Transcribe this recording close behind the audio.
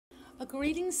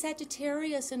Greetings,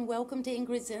 Sagittarius, and welcome to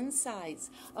Ingrid's Insights.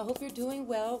 I hope you're doing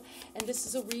well, and this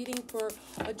is a reading for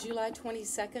July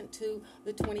 22nd to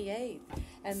the 28th.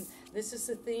 And this is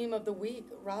the theme of the week,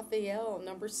 Raphael,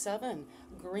 number 7,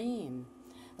 green.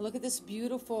 Look at this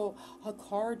beautiful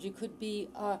card. You could be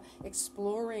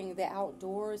exploring the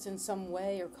outdoors in some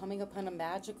way or coming upon a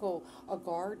magical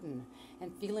garden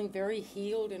and feeling very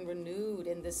healed and renewed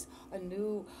in this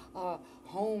new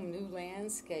home, new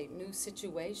landscape, new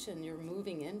situation you're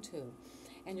moving into.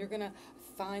 And you're going to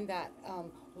find that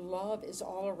love is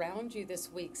all around you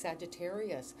this week,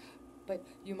 Sagittarius. But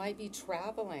you might be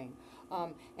traveling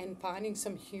and finding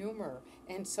some humor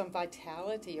and some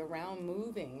vitality around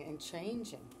moving and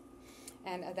changing.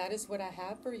 And that is what I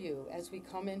have for you as we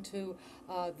come into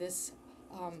this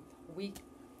week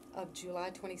of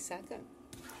July 22nd.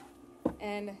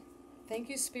 And thank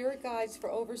you, Spirit Guides, for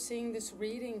overseeing this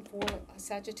reading for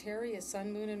Sagittarius,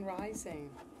 Sun, Moon, and Rising.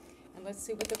 And let's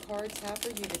see what the cards have for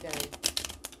you today.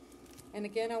 And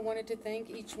again, I wanted to thank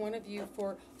each one of you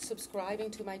for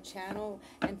subscribing to my channel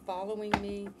and following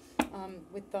me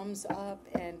with thumbs up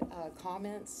and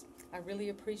comments. I really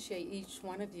appreciate each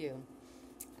one of you.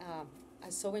 I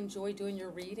so enjoy doing your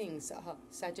readings,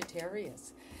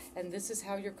 Sagittarius. And this is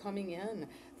how you're coming in,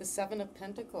 the Seven of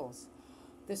Pentacles.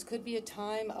 This could be a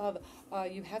time of,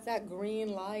 you have that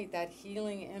green light, that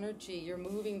healing energy. You're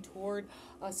moving toward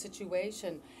a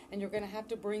situation, and you're going to have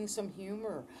to bring some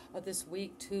humor this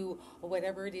week to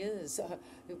whatever it is.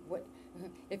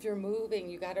 If you're moving,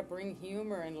 you got to bring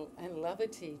humor and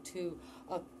levity to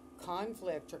a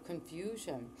conflict or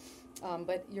confusion.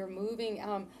 But you're moving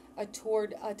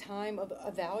toward a time of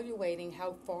evaluating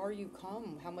how far you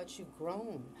come, how much you've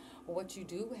grown, or what you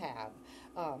do have.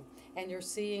 And you're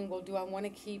seeing, well, do I want to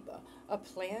keep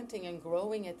planting and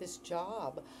growing at this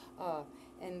job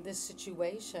and this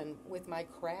situation with my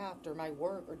craft or my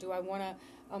work, or do I want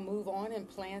to move on and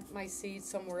plant my seeds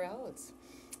somewhere else?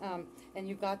 And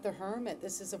you've got the Hermit.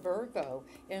 This is a Virgo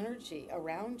energy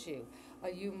around you.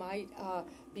 You might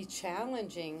be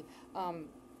challenging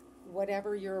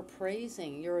whatever you're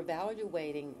appraising, you're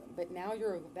evaluating, but now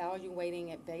you're evaluating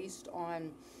it based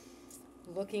on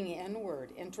looking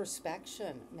inward,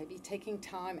 introspection, maybe taking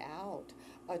time out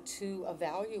to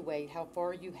evaluate how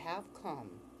far you have come.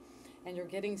 And you're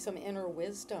getting some inner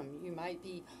wisdom. You might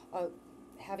be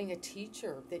having a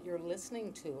teacher that you're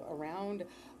listening to around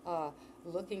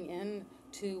looking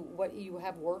into what you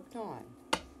have worked on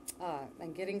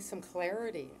and getting some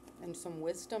clarity and some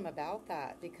wisdom about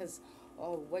that, because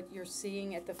what you're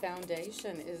seeing at the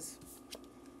foundation is,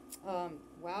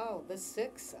 wow, the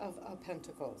Six of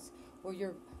Pentacles. Well,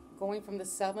 you're going from the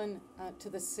 7 to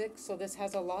the 6, so this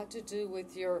has a lot to do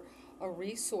with your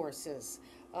resources.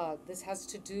 This has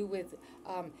to do with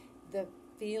the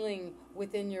feeling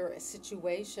within your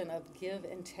situation of give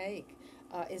and take.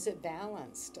 Is it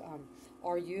balanced?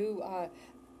 Are you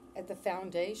at the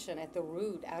foundation, at the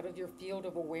root, out of your field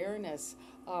of awareness,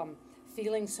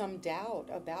 feeling some doubt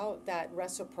about that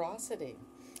reciprocity?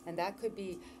 And that could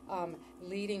be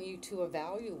leading you to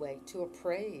evaluate, to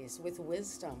appraise with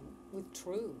wisdom, with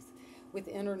truth, with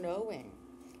inner knowing,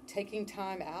 taking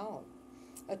time out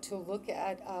to look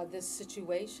at this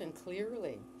situation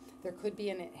clearly. There could be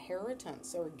an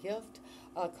inheritance or a gift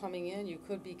coming in. You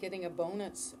could be getting a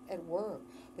bonus at work,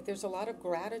 but there's a lot of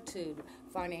gratitude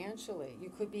financially.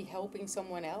 You could be helping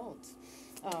someone else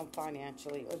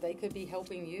financially, or they could be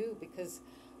helping you because,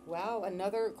 wow,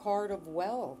 another card of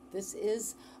wealth. This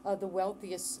is the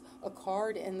wealthiest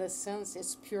card in the sense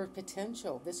it's pure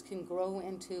potential. This can grow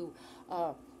into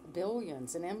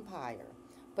billions, an empire,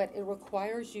 but it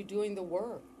requires you doing the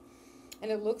work.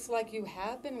 And it looks like you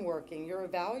have been working. You're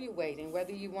evaluating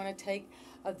whether you want to take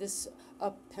this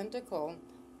pentacle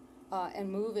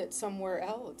and move it somewhere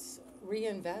else,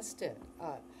 reinvest it,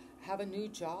 have a new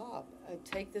job,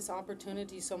 take this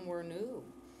opportunity somewhere new.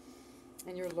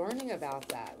 And you're learning about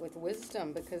that with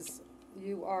wisdom because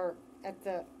you are at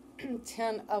the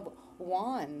 10 of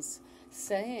Wands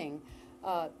saying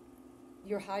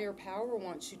your higher power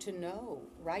wants you to know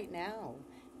right now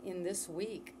in this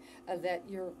week that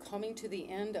you're coming to the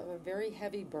end of a very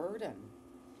heavy burden,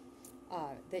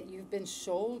 that you've been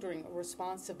shouldering a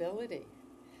responsibility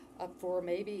for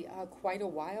maybe quite a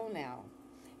while now.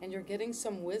 And you're getting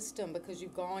some wisdom because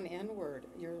you've gone inward.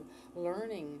 You're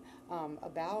learning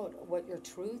about what your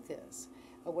truth is,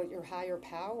 what your higher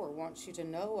power wants you to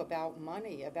know about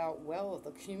money, about wealth,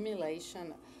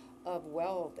 accumulation of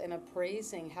wealth, and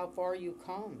appraising how far you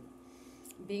come,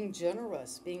 being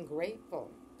generous, being grateful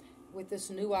with this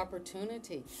new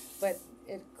opportunity. But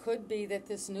it could be that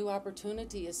this new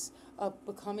opportunity is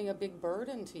becoming a big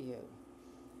burden to you.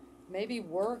 maybe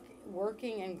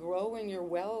working and growing your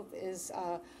wealth is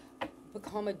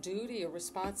become a duty, a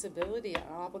responsibility, an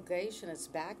obligation. It's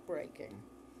backbreaking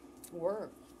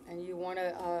work, and you want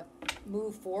to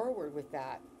move forward with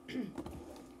that.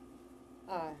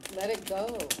 Let it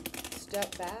go.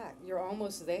 Step back. You're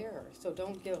almost there, so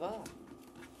don't give up.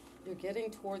 You're getting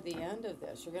toward the end of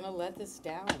this. You're going to let this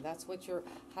down. That's what your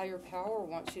higher power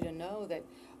wants you to know, that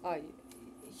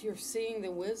you're seeing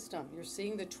the wisdom. You're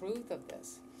seeing the truth of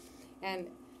this. And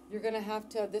you're going to have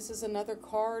to, this is another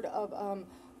card of,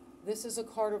 this is a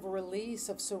card of release,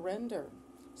 of surrender.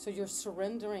 So you're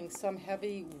surrendering some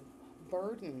heavy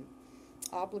burden,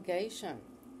 obligation,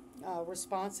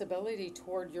 responsibility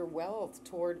toward your wealth,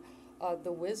 toward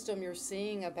the wisdom you're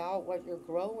seeing about what you're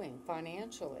growing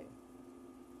financially.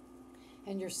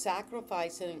 And you're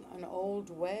sacrificing an old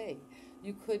way.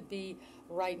 You could be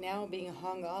right now being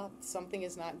hung up. Something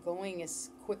is not going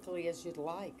as quickly as you'd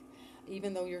like,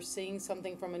 even though you're seeing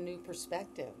something from a new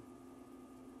perspective.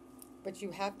 But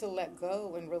you have to let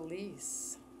go and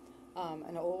release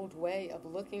an old way of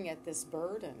looking at this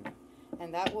burden.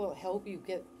 And that will help you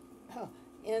get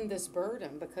in this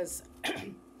burden, because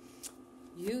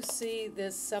you see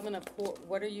this Seven of Quarters.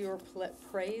 What are you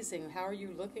praising? How are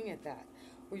you looking at that?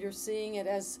 Well, you're seeing it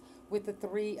as with the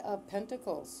Three of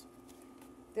Pentacles.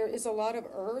 There is a lot of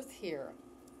earth here.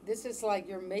 This is like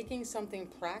you're making something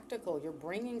practical. You're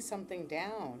bringing something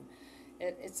down.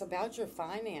 It's about your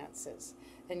finances.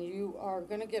 And you are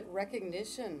going to get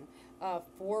recognition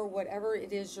for whatever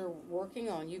it is you're working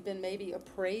on. You've been maybe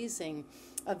appraising,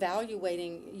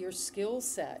 evaluating your skill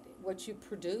set, what you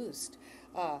produced.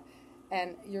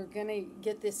 And you're going to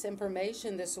get this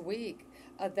information this week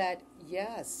that,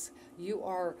 yes, you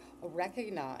are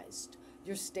recognized.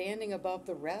 You're standing above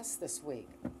the rest this week.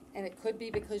 And it could be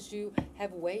because you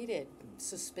have waited,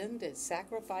 suspended,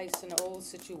 sacrificed an old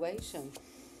situation.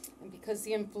 And because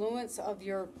the influence of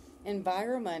your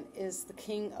environment is the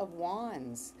King of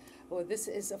Wands. Well, this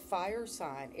is a fire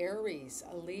sign, Aries,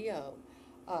 a Leo,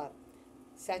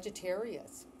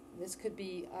 Sagittarius. This could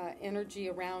be energy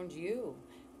around you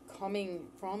coming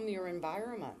from your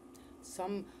environment,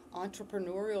 some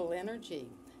entrepreneurial energy,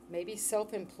 maybe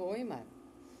self-employment.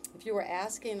 If you were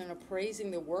asking and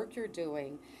appraising the work you're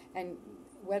doing, and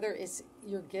whether it's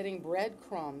you're getting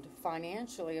breadcrumbed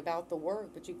financially about the work,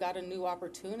 but you've got a new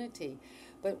opportunity,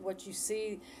 but what you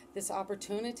see, this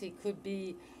opportunity could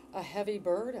be a heavy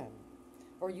burden,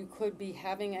 or you could be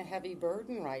having a heavy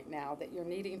burden right now that you're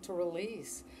needing to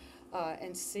release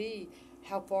and see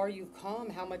how far you've come,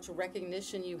 how much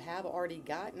recognition you have already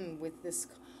gotten with this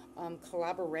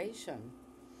collaboration.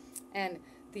 And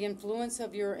the influence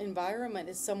of your environment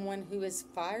is someone who is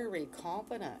fiery,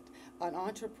 confident, an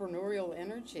entrepreneurial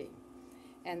energy.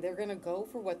 And they're going to go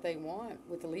for what they want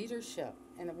with leadership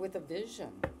and with a vision.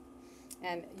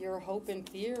 And your hope and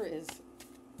fear is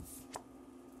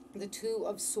the Two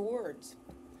of Swords.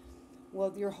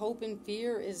 Well, your hope and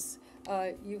fear is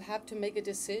you have to make a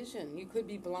decision. You could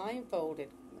be blindfolded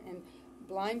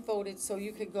so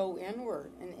you could go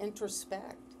inward and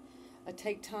introspect,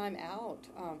 take time out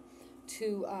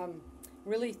to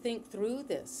really think through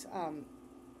this.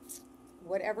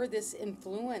 Whatever this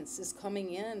influence is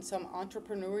coming in, some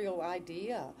entrepreneurial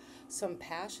idea, some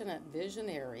passionate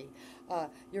visionary,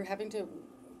 you're having to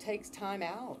take time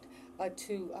out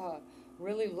to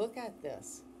really look at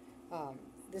this.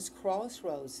 This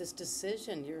crossroads, this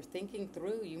decision you're thinking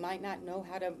through. You might not know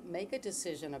how to make a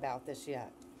decision about this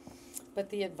yet. But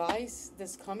the advice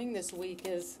that's coming this week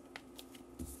is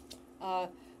the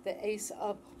Ace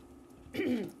of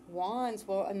Wands.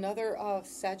 Well, another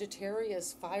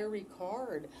Sagittarius fiery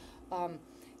card.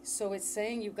 So it's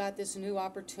saying you've got this new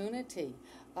opportunity.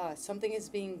 Something is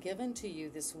being given to you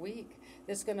this week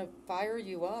that's going to fire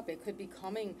you up. It could be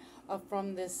coming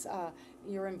from this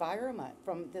your environment,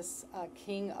 from this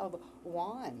King of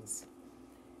Wands.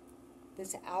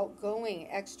 This outgoing,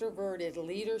 extroverted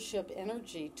leadership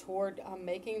energy toward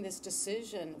making this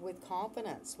decision with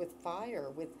confidence, with fire,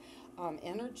 with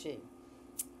energy,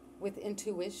 with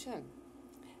intuition.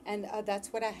 And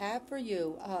that's what I have for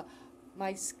you,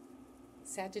 my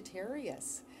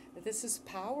Sagittarius. This is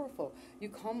powerful. You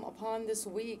come upon this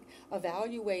week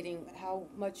evaluating how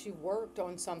much you've worked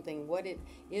on something, what it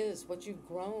is, what you've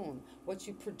grown, what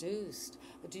you produced.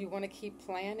 Do you want to keep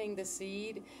planting the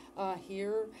seed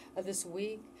here this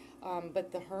week?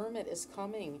 But the Hermit is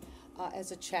coming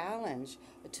as a challenge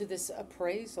to this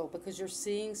appraisal, because you're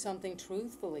seeing something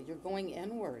truthfully. You're going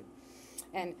inward.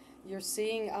 And you're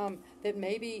seeing that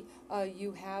maybe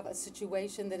you have a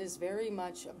situation that is very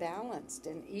much balanced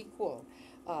and equal.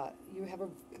 You have a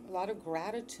lot of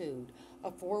gratitude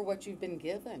for what you've been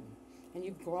given. and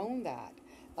you've grown that.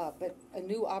 But a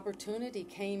new opportunity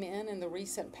came in the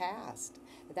recent past.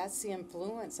 That's the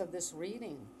influence of this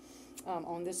reading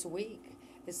on this week,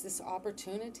 is this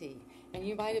opportunity. And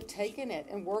you might have taken it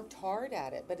and worked hard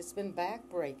at it, but it's been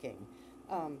backbreaking,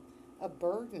 a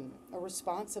burden, a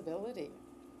responsibility.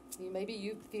 Maybe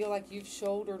you feel like you've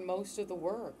shouldered most of the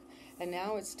work, and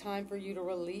now it's time for you to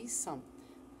release some,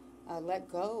 let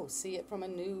go, see it from a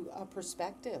new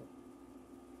perspective.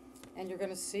 And you're going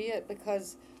to see it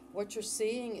because what you're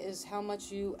seeing is how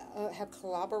much you have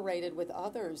collaborated with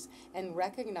others and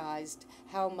recognized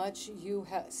how much you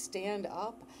stand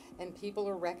up, and people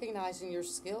are recognizing your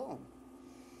skill.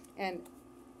 And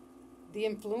the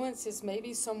influence is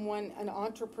maybe someone, an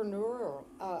entrepreneur,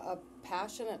 a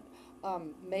passionate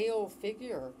male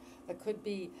figure. It could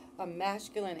be a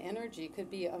masculine energy, it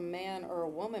could be a man or a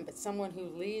woman, but someone who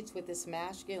leads with this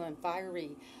masculine,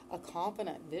 fiery, a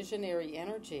confident, visionary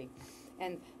energy.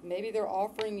 And maybe they're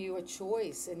offering you a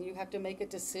choice and you have to make a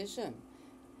decision.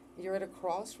 You're at a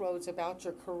crossroads about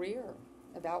your career,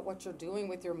 about what you're doing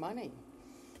with your money.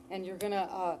 And you're going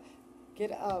to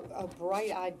get a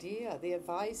bright idea. The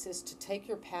advice is to take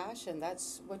your passion.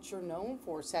 That's what you're known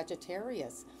for,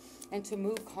 Sagittarius. And to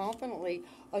move confidently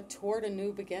toward a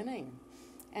new beginning.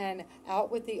 And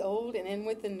out with the old and in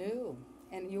with the new.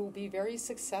 And you'll be very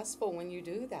successful when you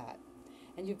do that.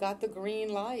 And you've got the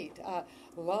green light.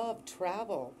 Love,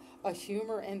 travel,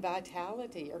 humor, and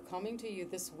vitality are coming to you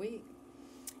this week.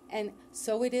 And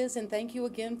so it is, and thank you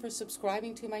again for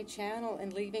subscribing to my channel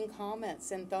and leaving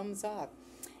comments and thumbs up.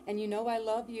 And you know I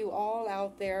love you all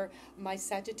out there, my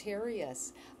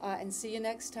Sagittarius. And see you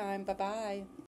next time. Bye-bye.